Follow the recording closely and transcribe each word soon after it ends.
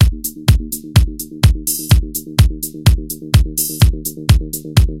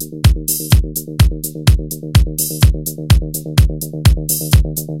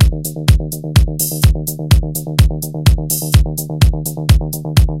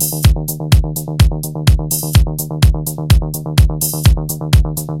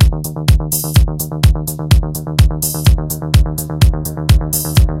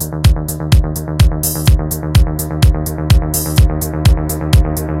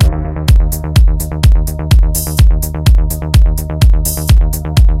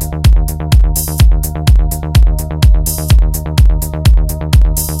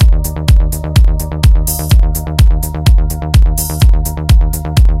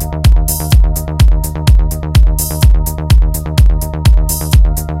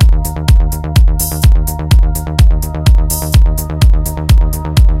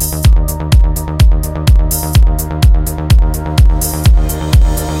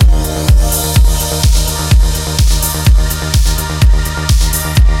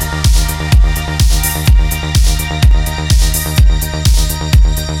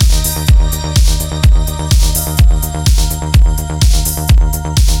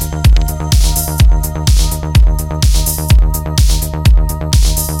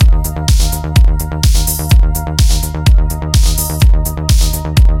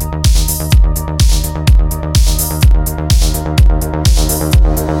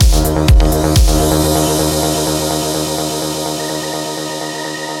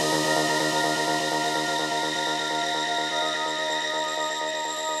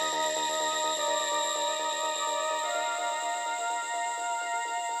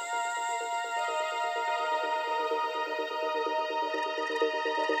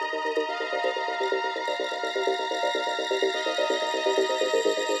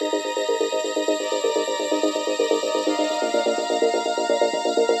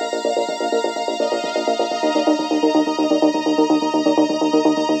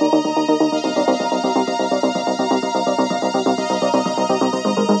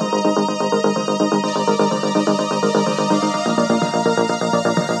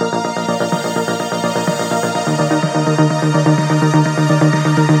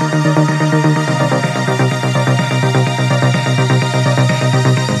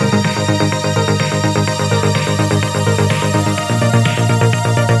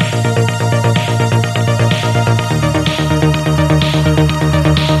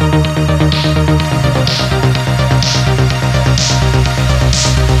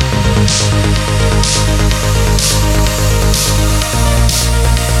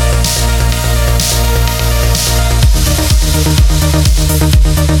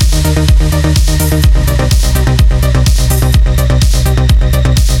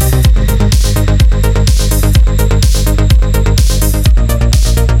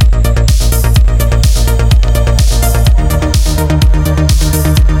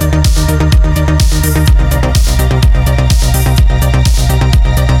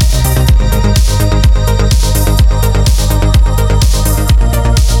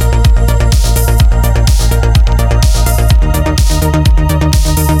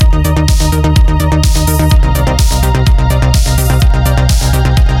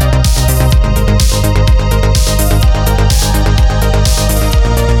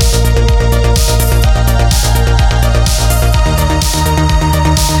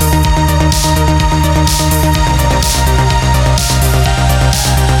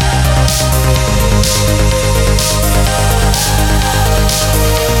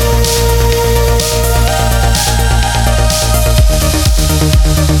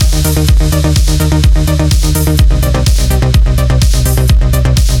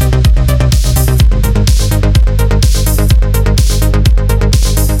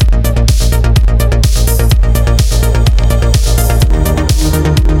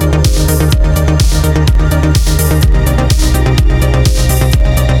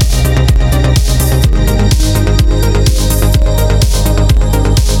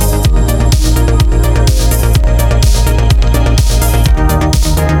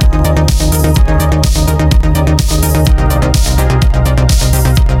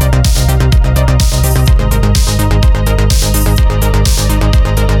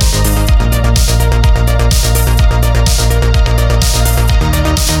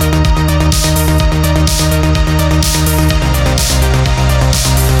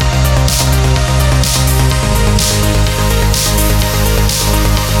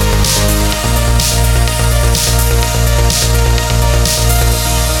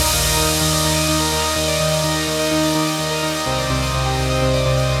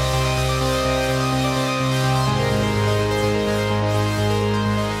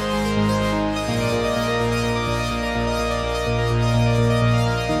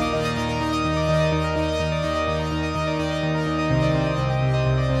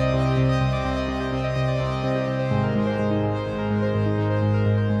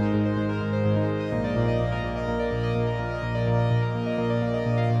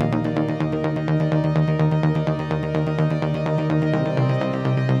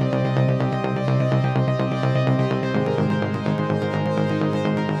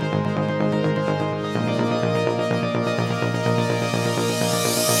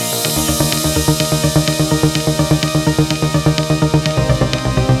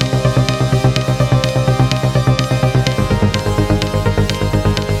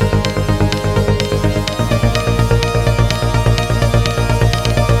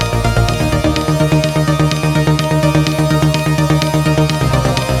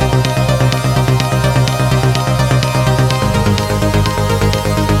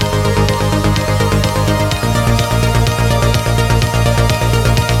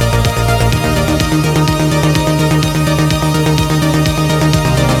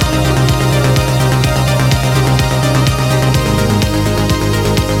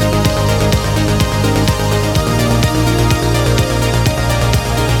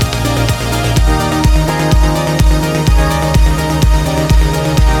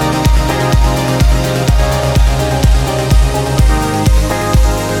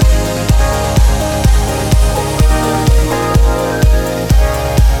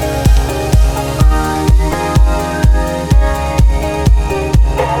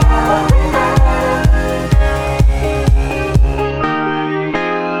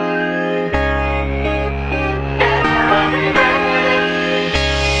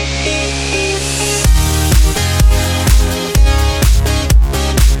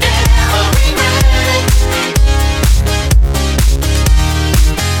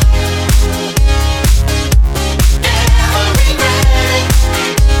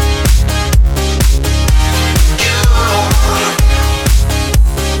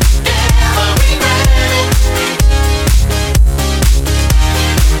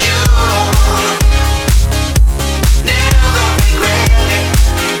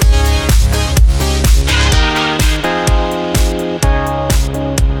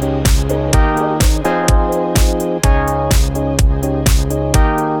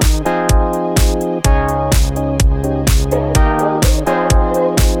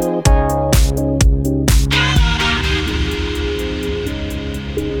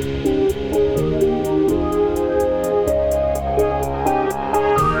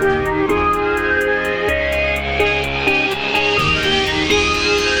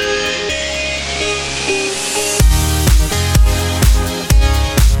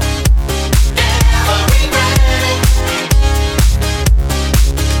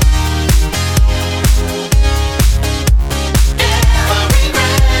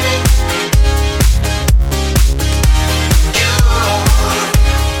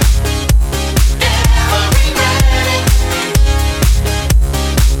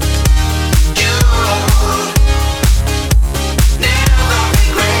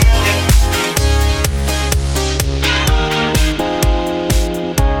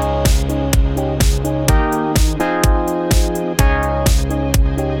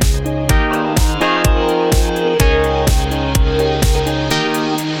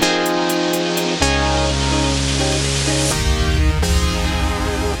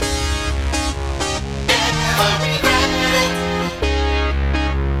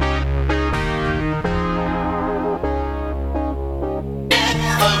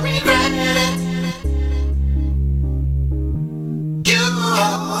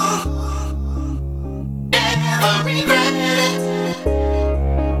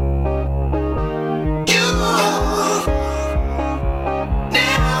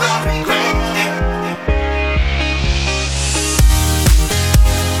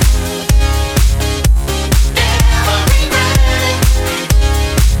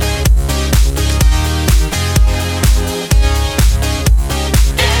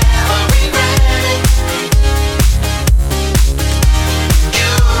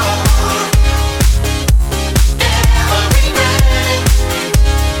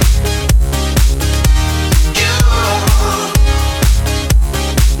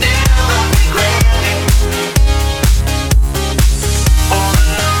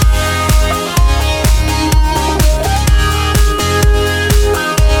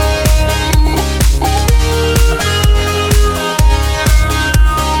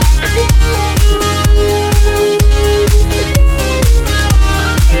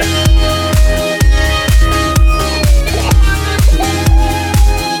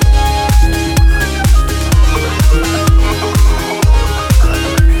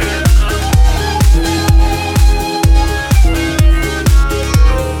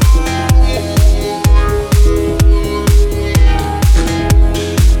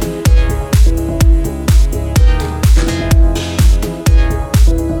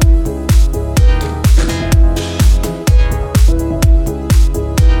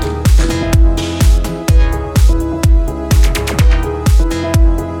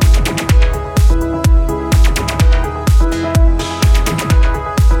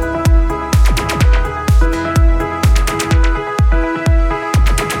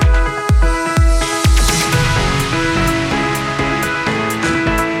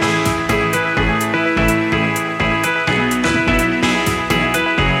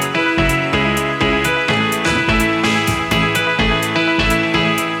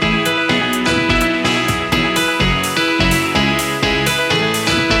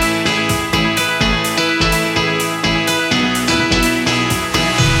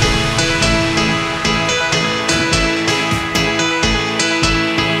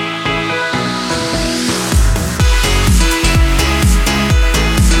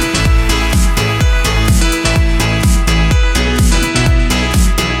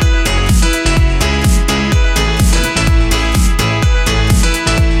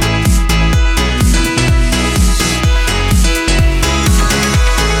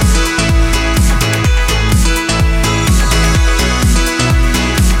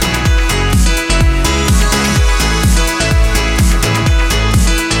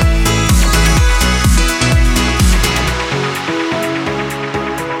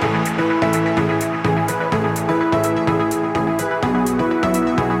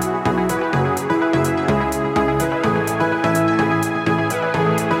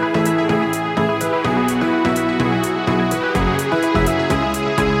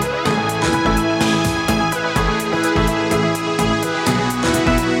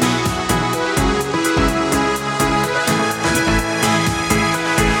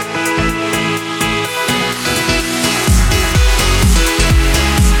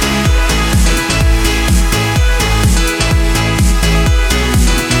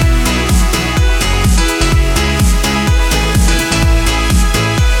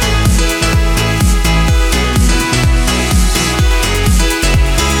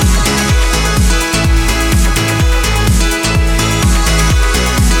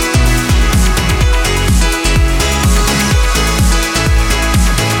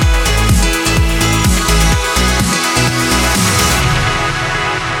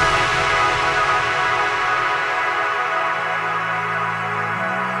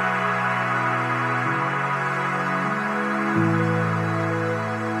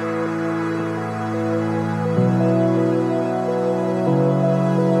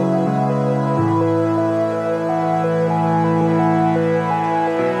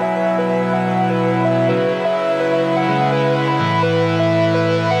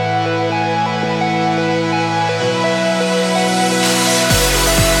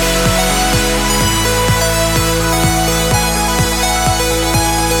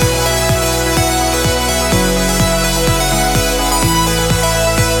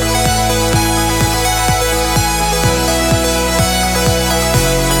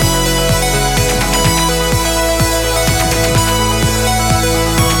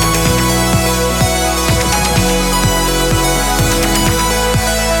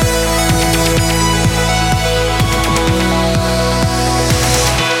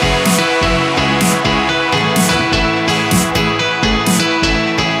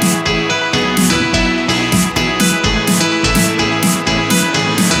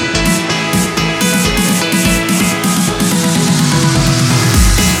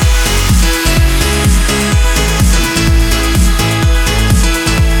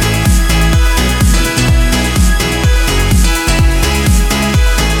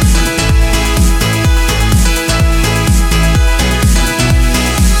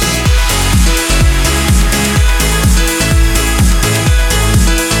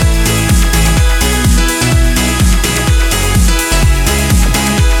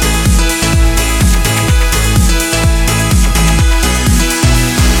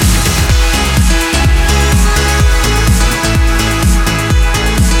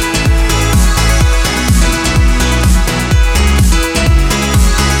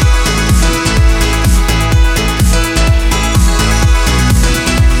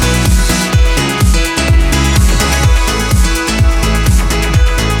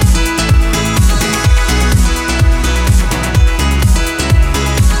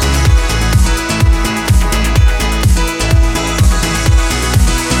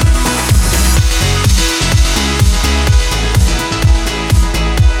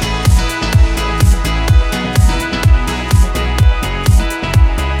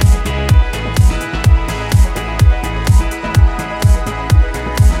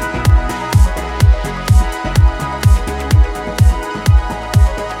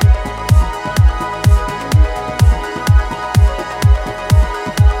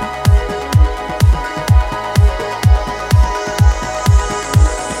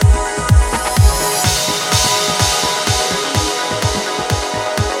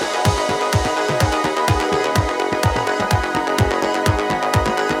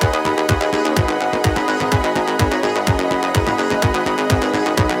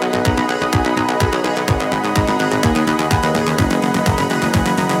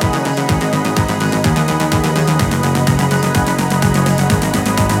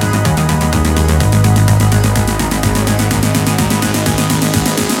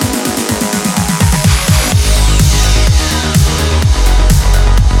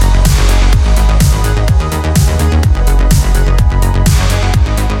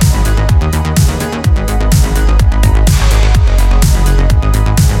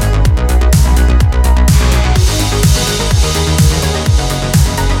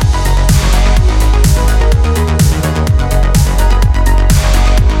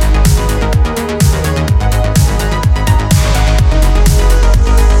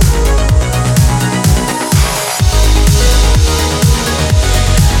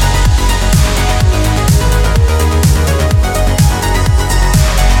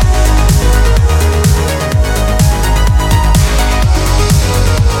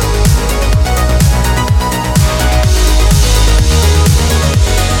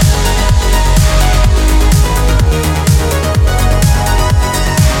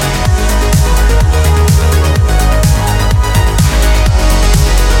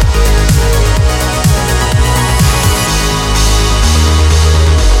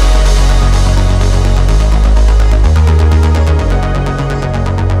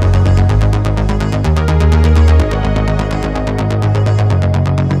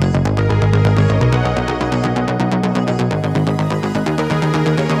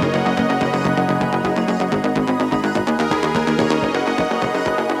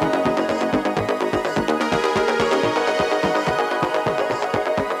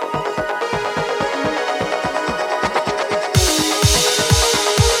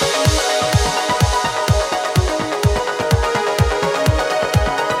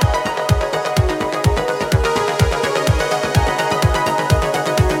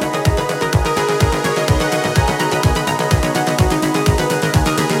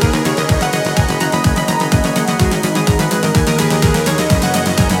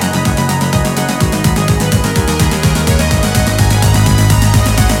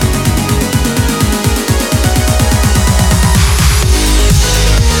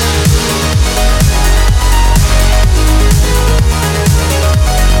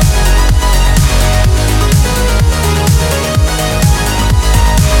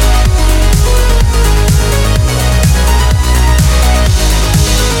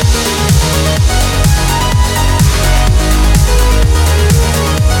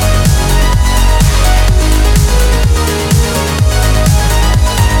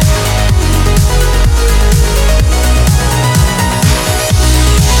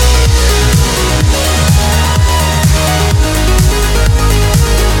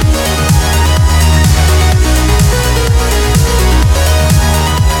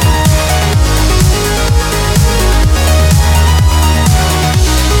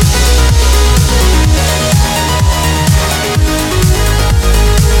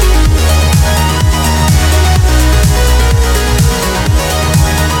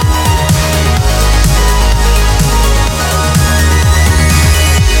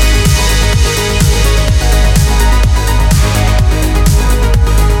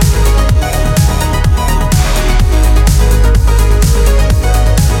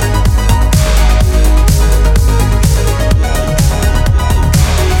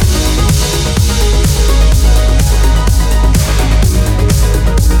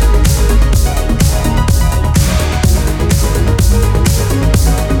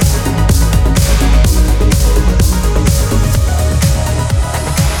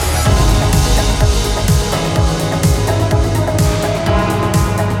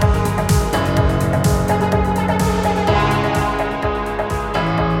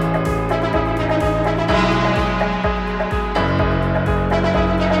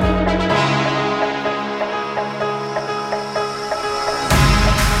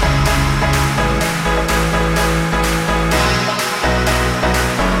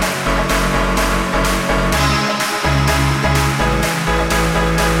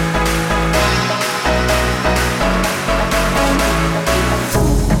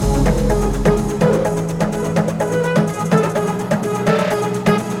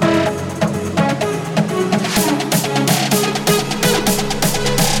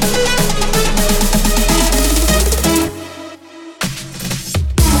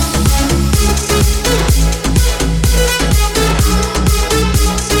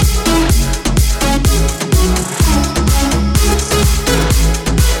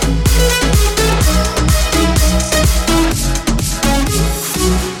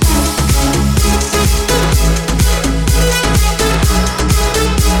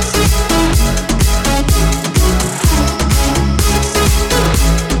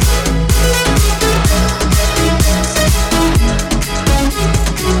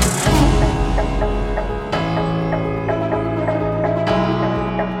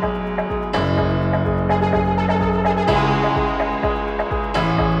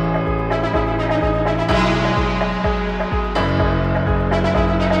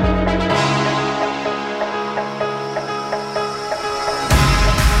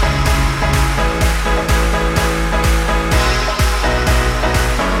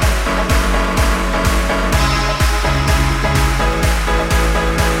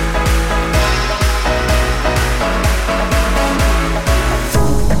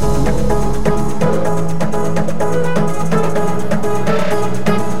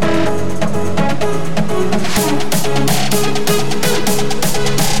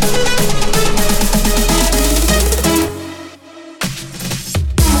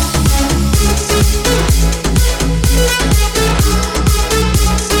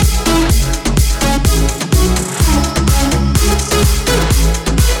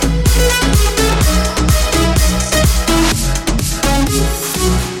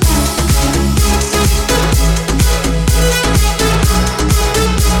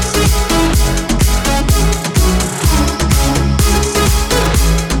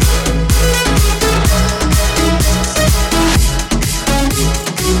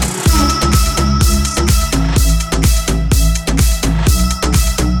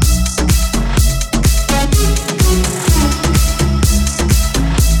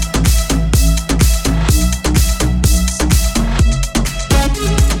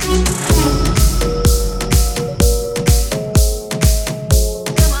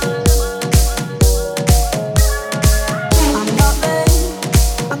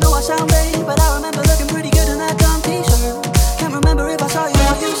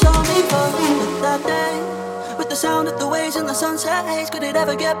in the sunset haze. Could it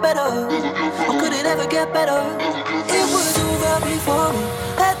ever get better? Or could it ever get better? It was over before we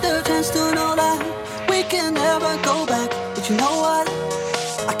had the chance to know that we can never go back. But you know what?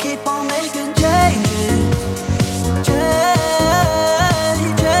 I keep on making changes, changes.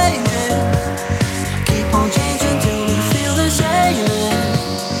 Keep on changing till we feel the same.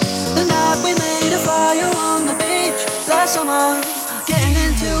 The night we made a fire on the beach last summer, getting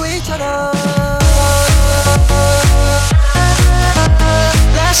into each other.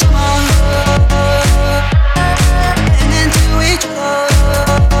 Last summer, getting into each other.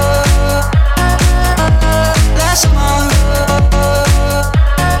 Last summer,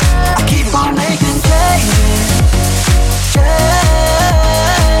 I keep on making changes,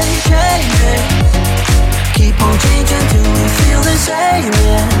 changes. Keep on changing till we feel the same.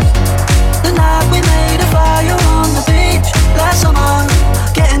 The night we made a fire on the beach last summer,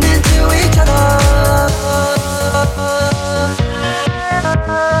 getting into each other.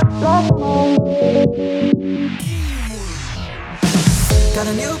 Got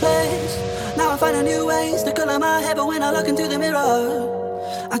a new place, now I'm finding new ways to color my hair. But when I look into the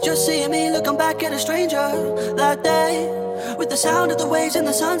mirror, I just see me looking back at a stranger that day. With the sound of the waves and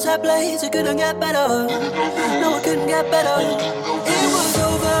the sunset blaze, it couldn't get better. No, it couldn't get better. It was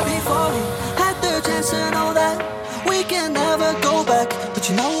over before we had the chance to know that we can never go back. But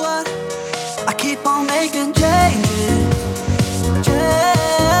you know what? I keep on making changes, changes.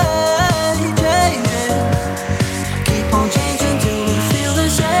 Keep on changing till we feel the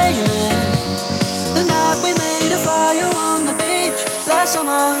same. The night we made a fire on the beach last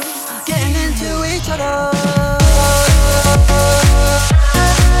summer, getting into each other.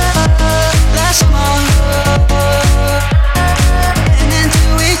 Last summer, getting into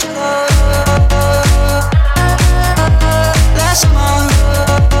each other. Last summer,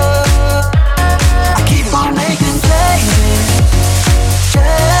 I keep on making changes,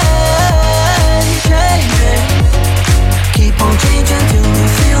 changes. Keep on changing till we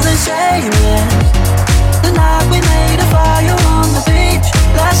feel the same. The night we made a fire on the beach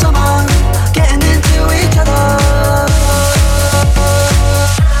last summer, getting into each other.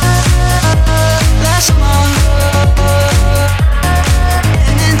 Last summer,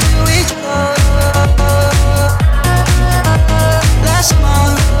 getting into each other. Last summer,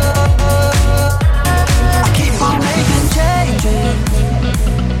 I keep on making changes.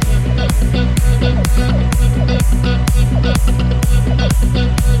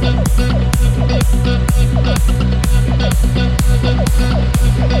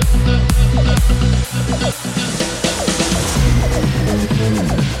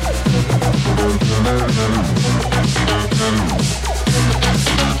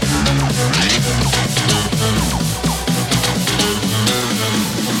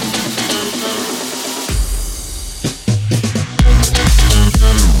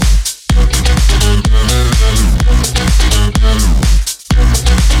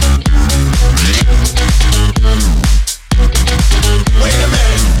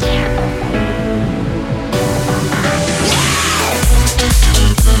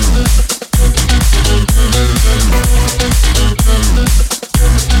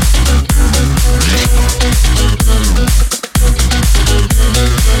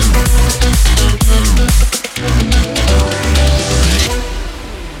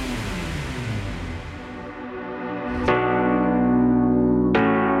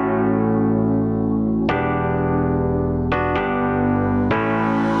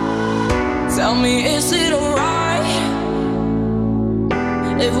 Tell me, is it alright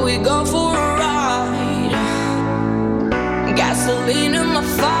if we go for a ride? Gasoline in my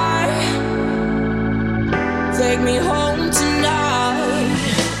fire, take me home tonight.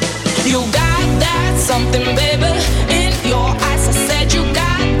 You got that something, baby, in your eyes. I said you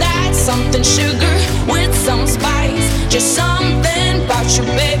got that something, sugar with some spice. Just something about you,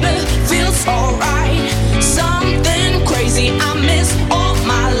 baby, feels alright. Something crazy I miss all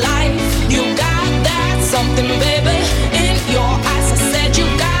my life. You got that something, baby, in your eyes. I said you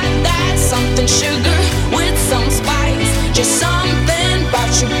got that something, sugar with some spice. Just something about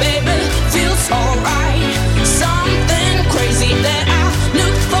you, baby, feels alright. Something crazy that I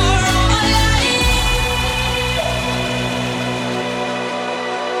look for all my life.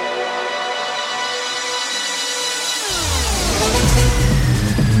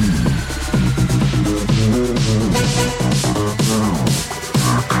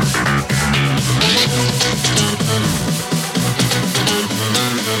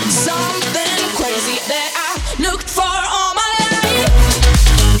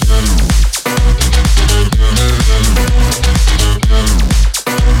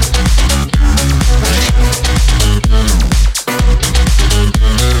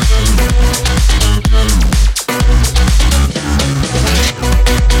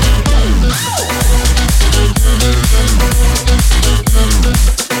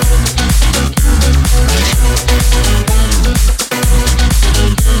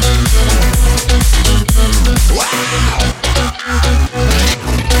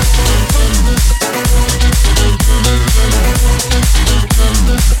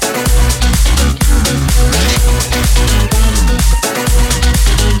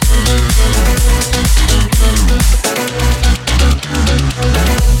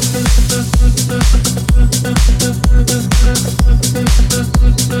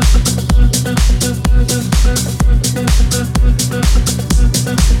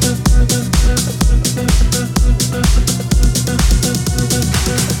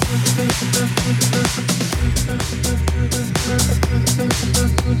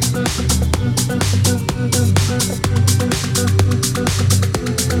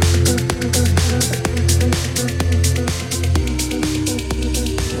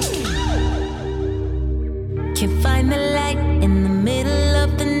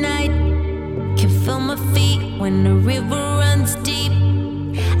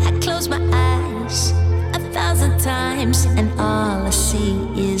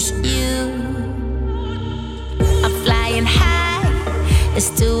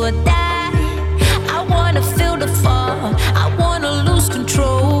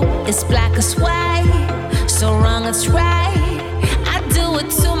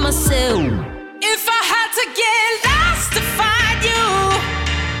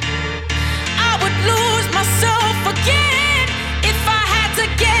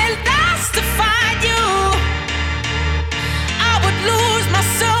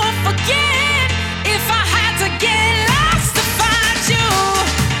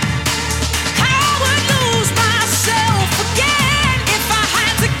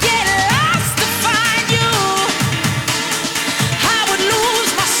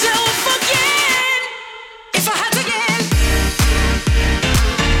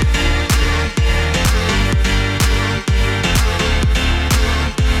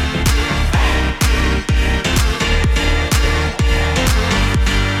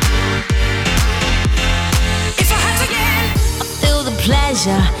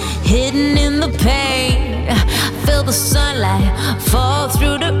 Hidden in the pain, feel the sunlight fall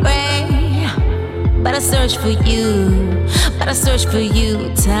through the rain. But I search for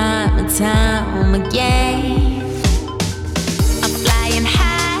you, time and time again. I'm flying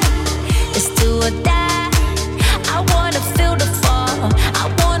high, it's do or die. I wanna feel the fall, I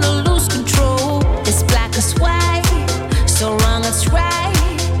wanna lose control. It's black as white, so wrong it's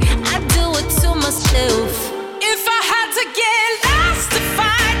right. I do it to myself. If I had to get lost to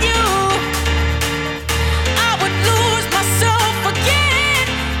find you, I would lose myself again.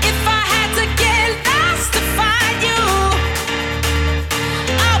 If I had to get lost to find you,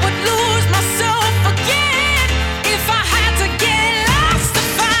 I would lose myself again. If I had to get lost to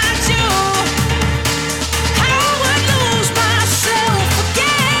find you, I would lose myself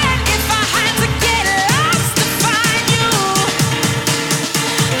again. If I had to get lost to find you,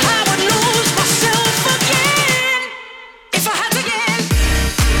 I would lose myself again. If I had to get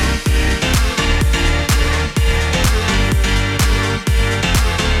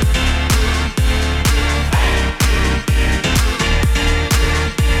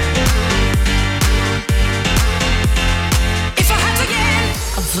If I had to get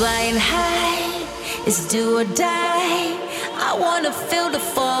I'm flying high, it's do or die. I wanna feel the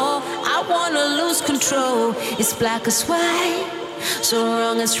fall, I wanna lose control. It's black as white, so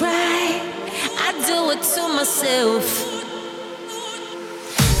wrong is right. I do it to myself.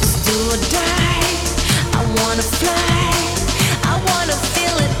 It's do or die. I wanna fly, I wanna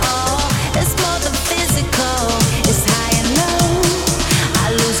feel it all. It's more than physical, it's high and low. I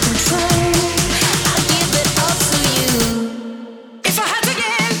lose control, I give it all to you. If I had to get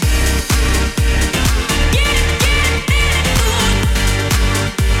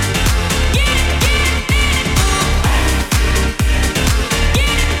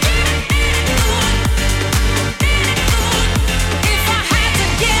If I had to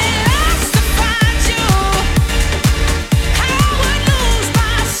get lost to find you, I would lose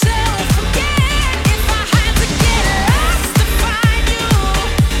myself again. If I had to get lost to find you,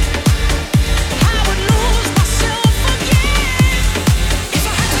 I would lose myself again. If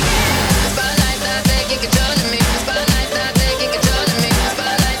I had to get Spotlight not taking control of me. Spotlight not taking control of me.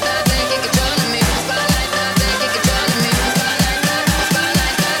 Spotlight not taking control of me. Spotlight not taking control of me.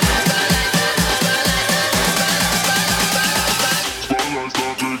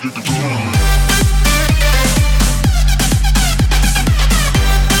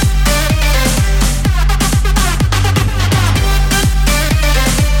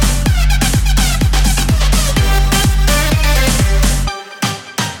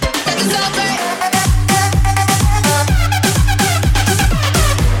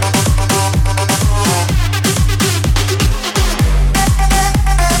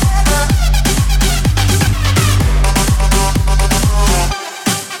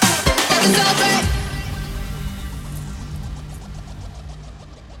 It's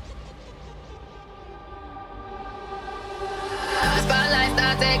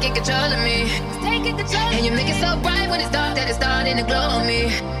me.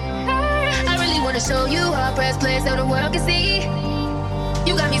 I really wanna show you our press play so the world can see.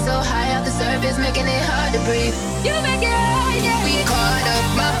 You got me so high off the surface, making it hard to breathe. You make it hard, yeah. We caught up,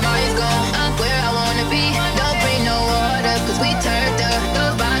 my mind's gone. I'm where I wanna be. Don't bring no water, cause we turned up.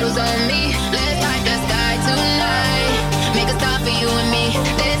 Those bottles on me. Let's fight the sky tonight. Make a stop for you and me.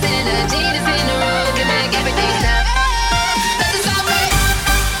 This energy that's in the room can make everything stop. Let us celebrate.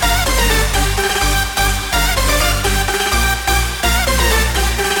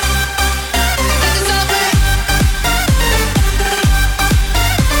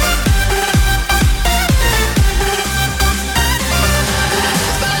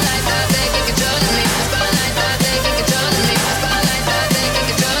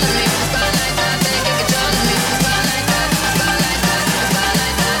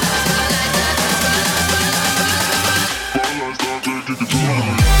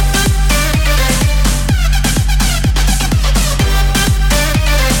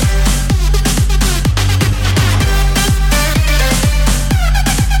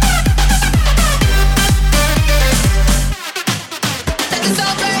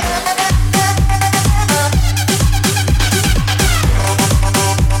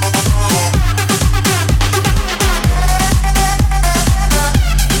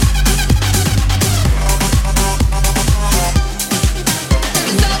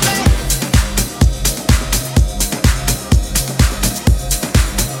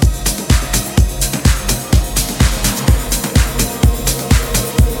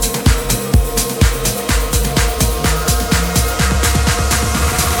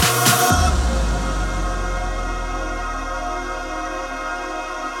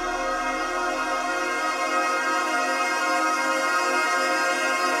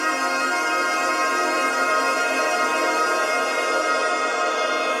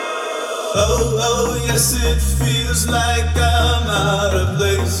 Oh, yes, it feels like I'm out of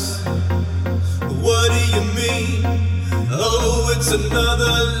place. What do you mean? Oh, it's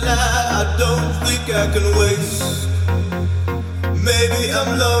another lie I don't think I can waste. Maybe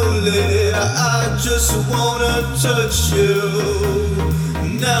I'm lonely, I just wanna touch you.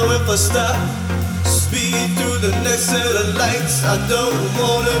 Now if I stop, speed through the next set of lights, I don't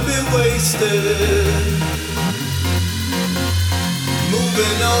wanna be wasted.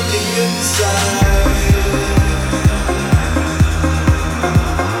 Moving on the inside,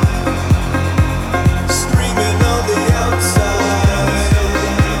 screaming on the outside.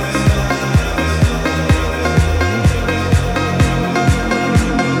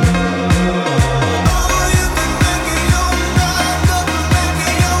 Oh, you can make it your mind up, make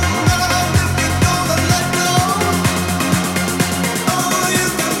it your mind if you're gonna let go. Oh, you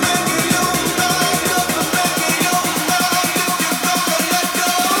can make it your mind up, make it your mind if you're gonna let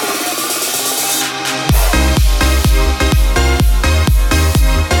go.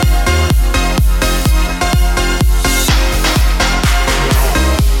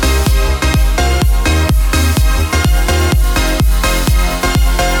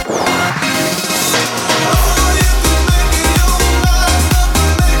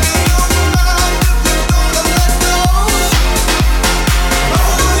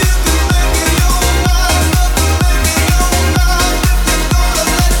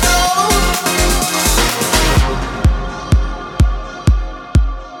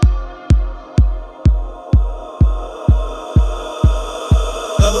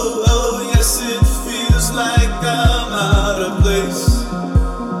 Oh, yes, it feels like I'm out of place.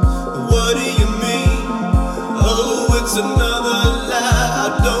 What do you mean? Oh, it's another lie I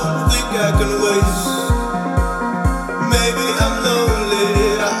don't think I can waste. Maybe I'm lonely,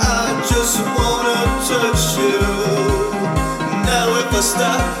 I just wanna touch you. Now if I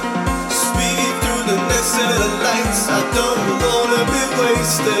stop, speed through the next set of lights, I don't wanna be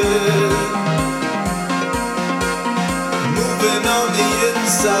wasted. Moving on the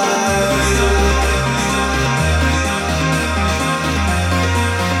inside,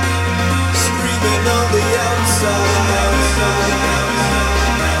 screaming on the outside.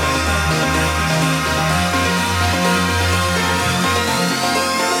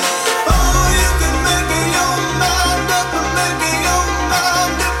 Oh, you can make it your mind up and make it your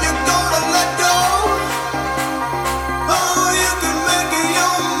mind if you're gonna let go. Oh, you can make it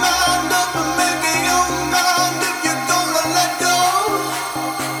your mind up and make it your mind if you're gonna let go.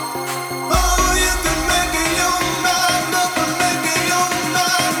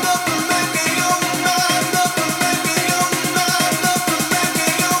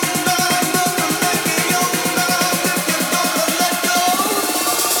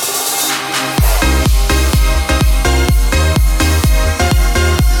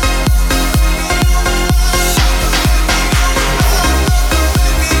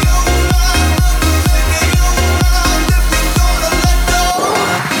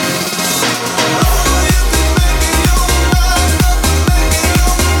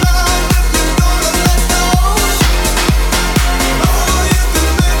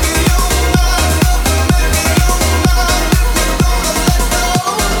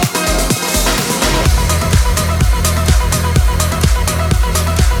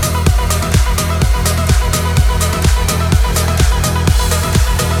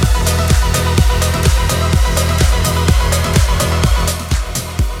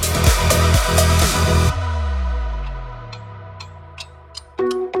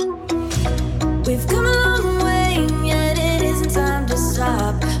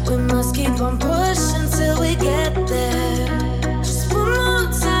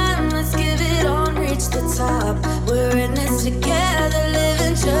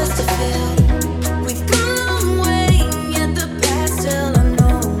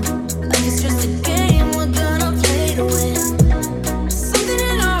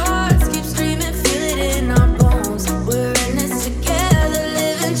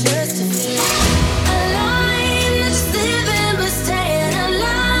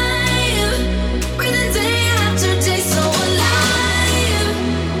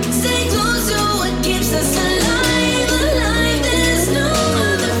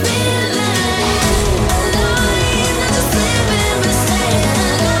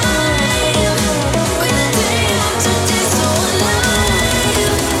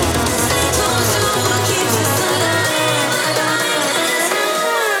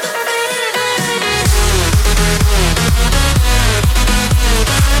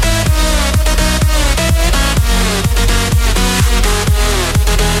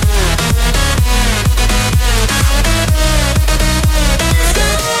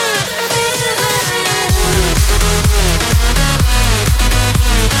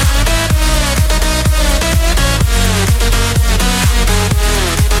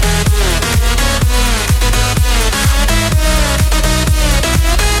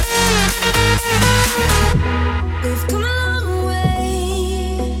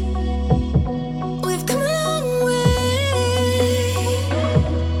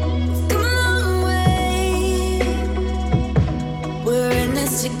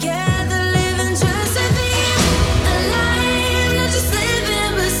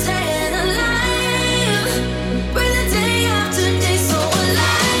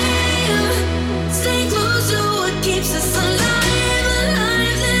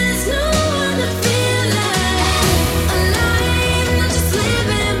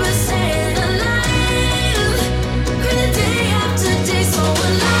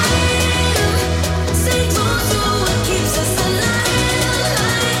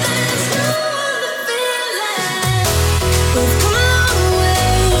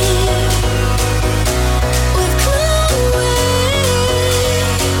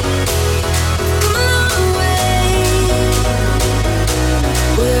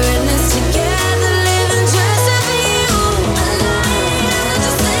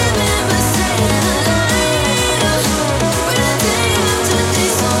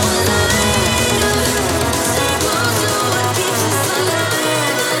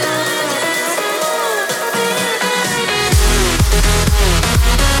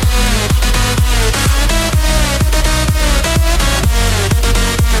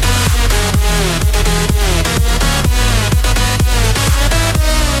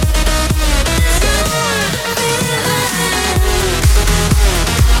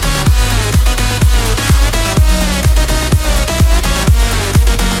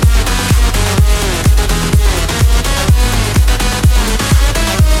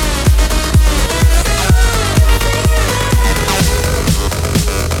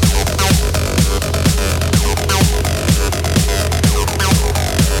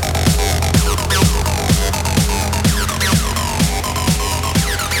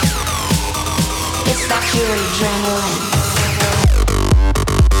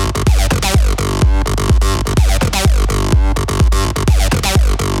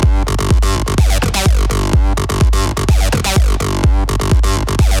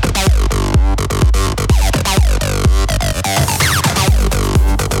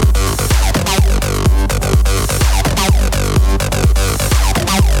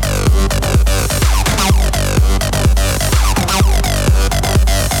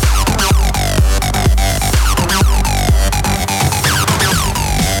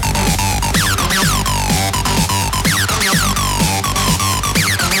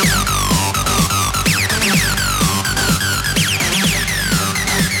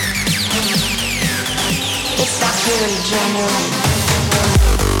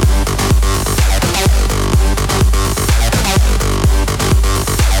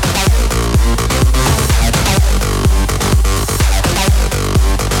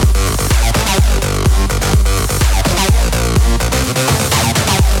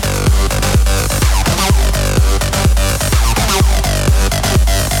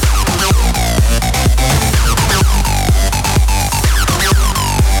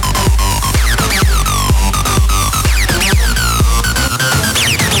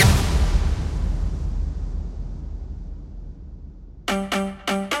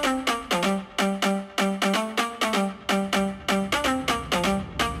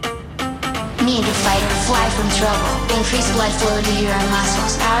 Need to fight or fly from trouble. Increase blood flow to your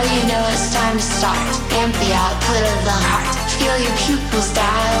muscles. Now you know it's time to start. Amp the output of the heart. Feel your pupils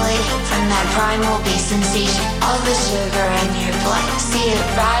dilate from that primal base sensation. All the sugar in your blood. See it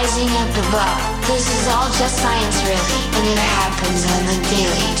rising up above. This is all just science really. And it happens on the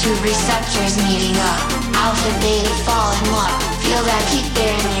daily. Two receptors meeting up. Alpha, beta, fall in love. Feel that heat there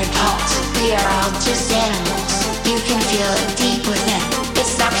in your pulse. We are all just animals. You can feel it deep within.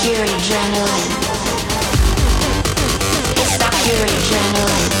 It's that pure adrenaline. It's that pure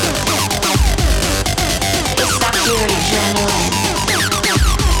adrenaline. It's that pure adrenaline.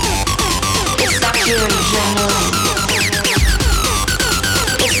 It's that pure adrenaline.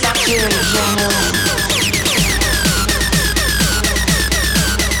 It's that pure adrenaline.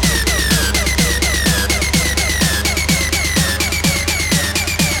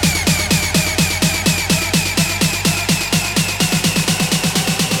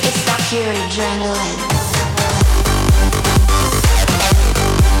 Pure adrenaline.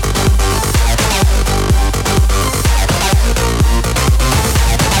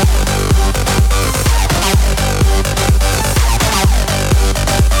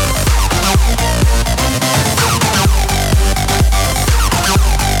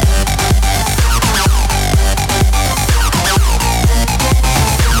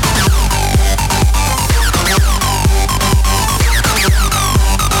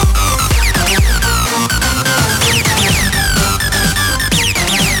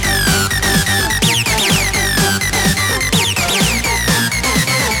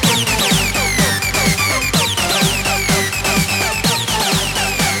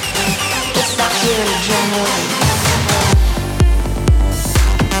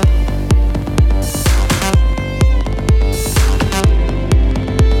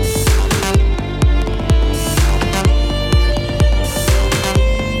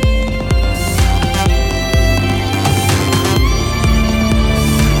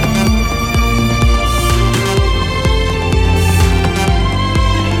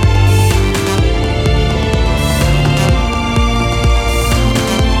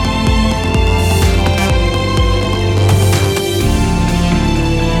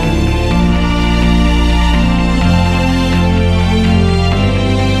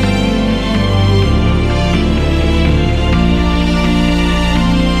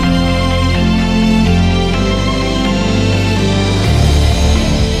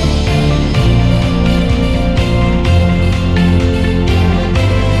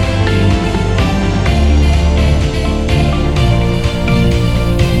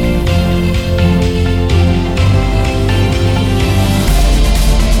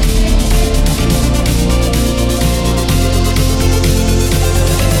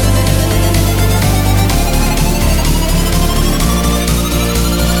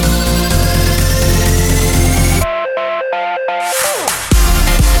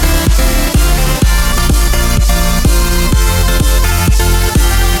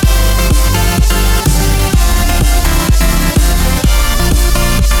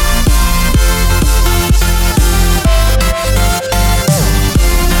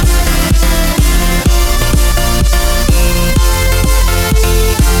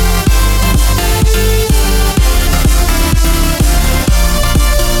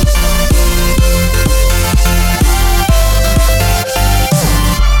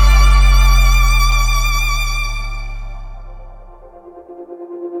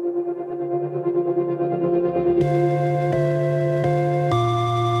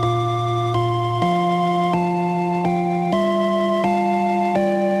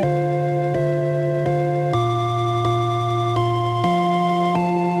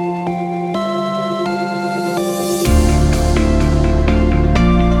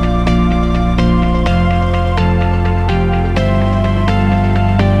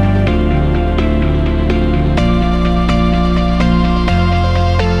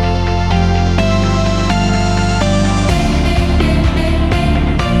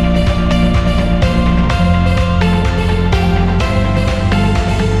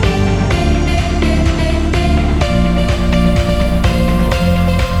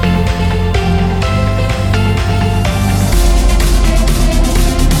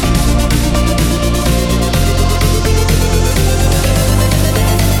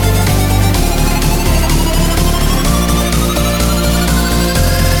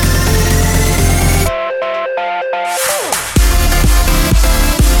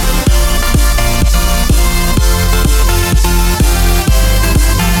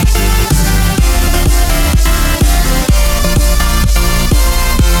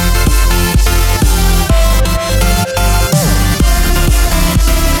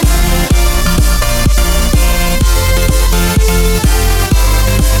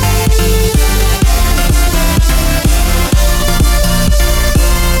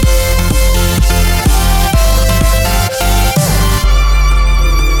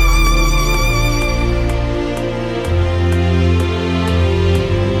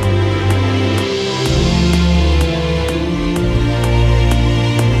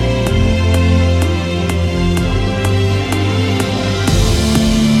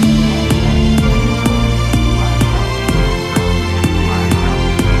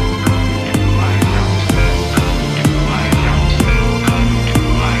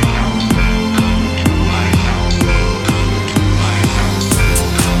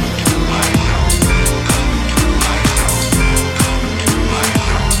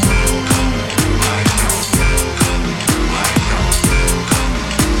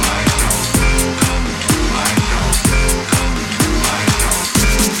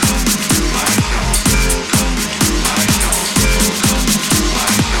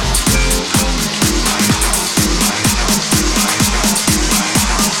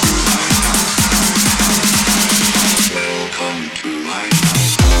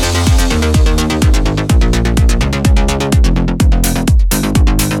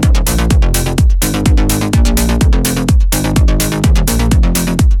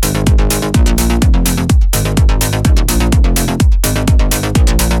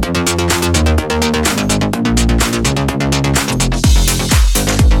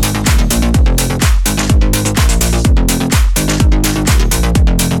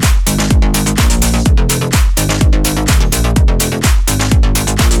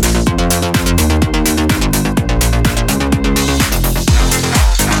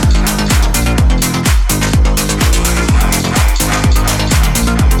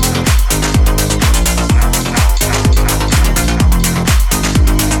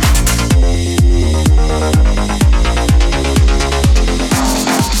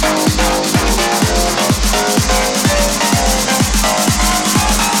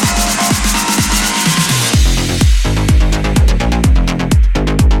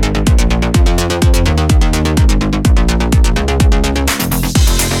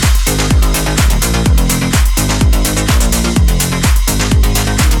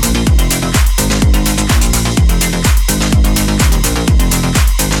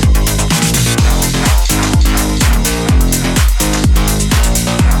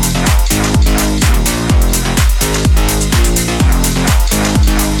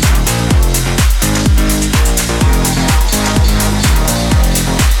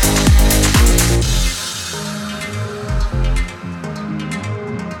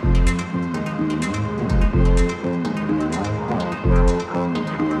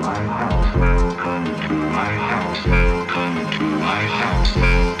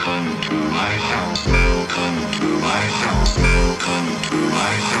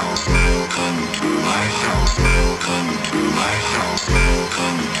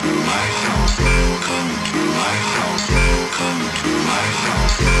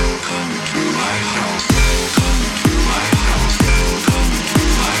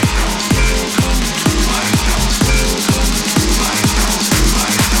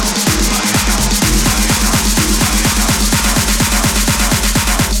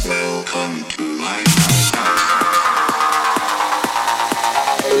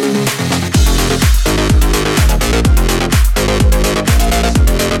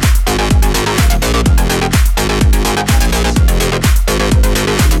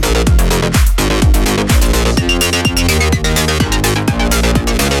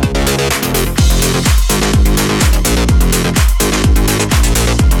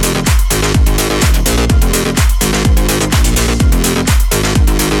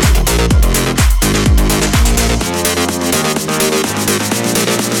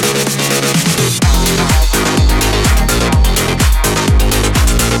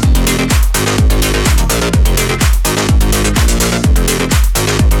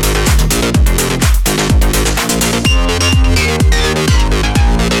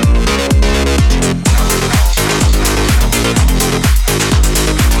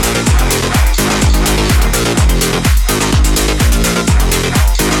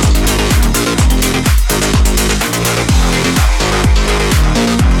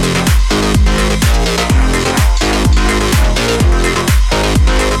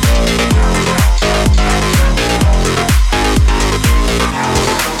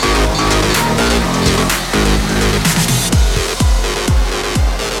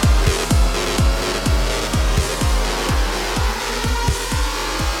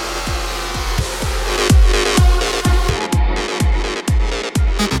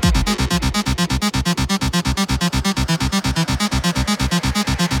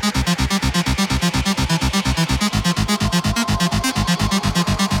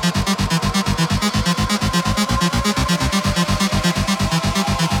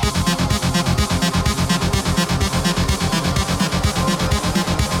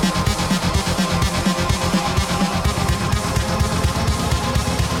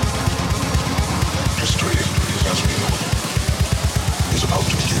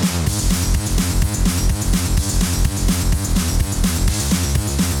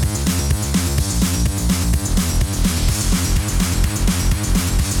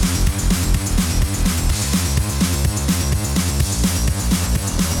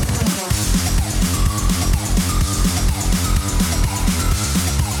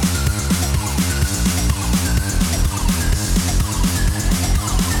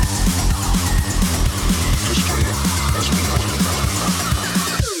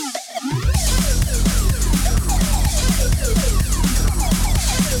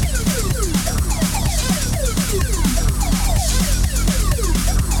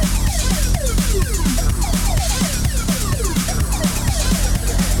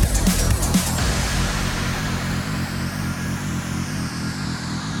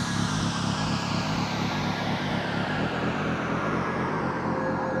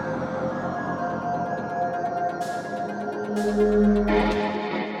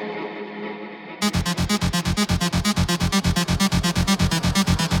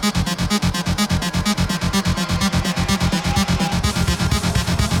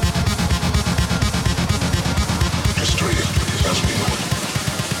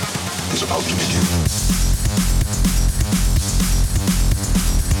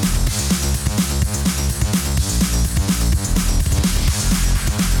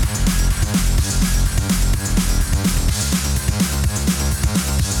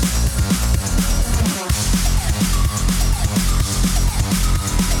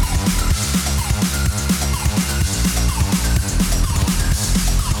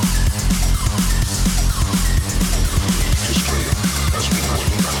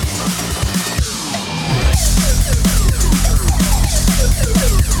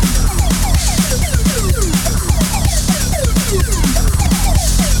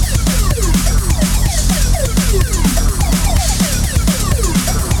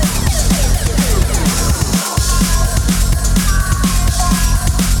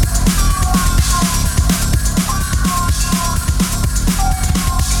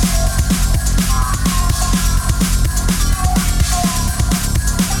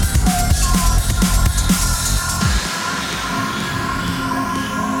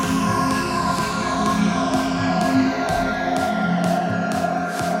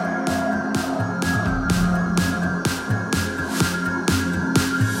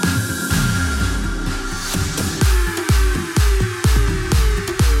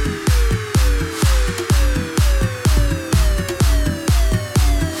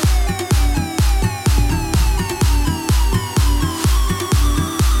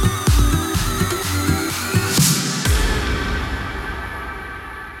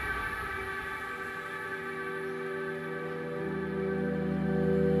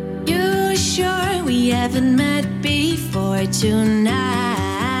 sure we haven't met before tonight.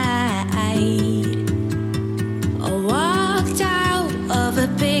 I walked out of a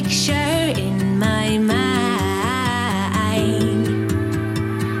picture in my mind.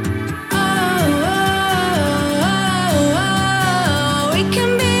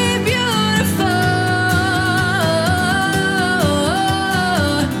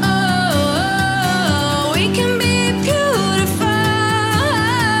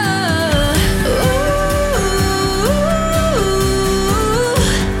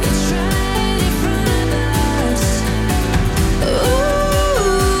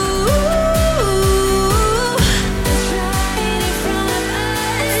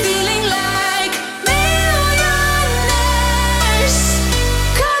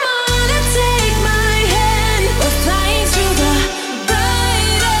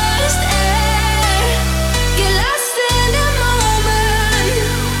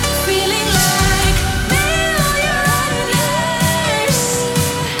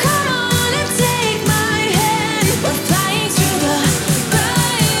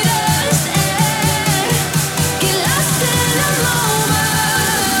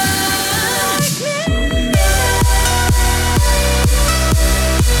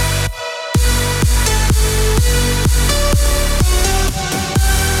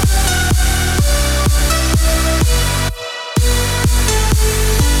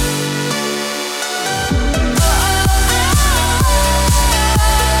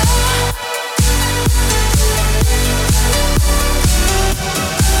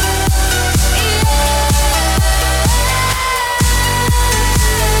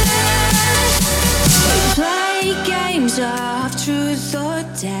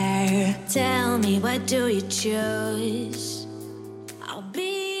 Tell me, what do you choose? I'll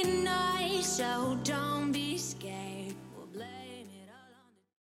be nice, so don't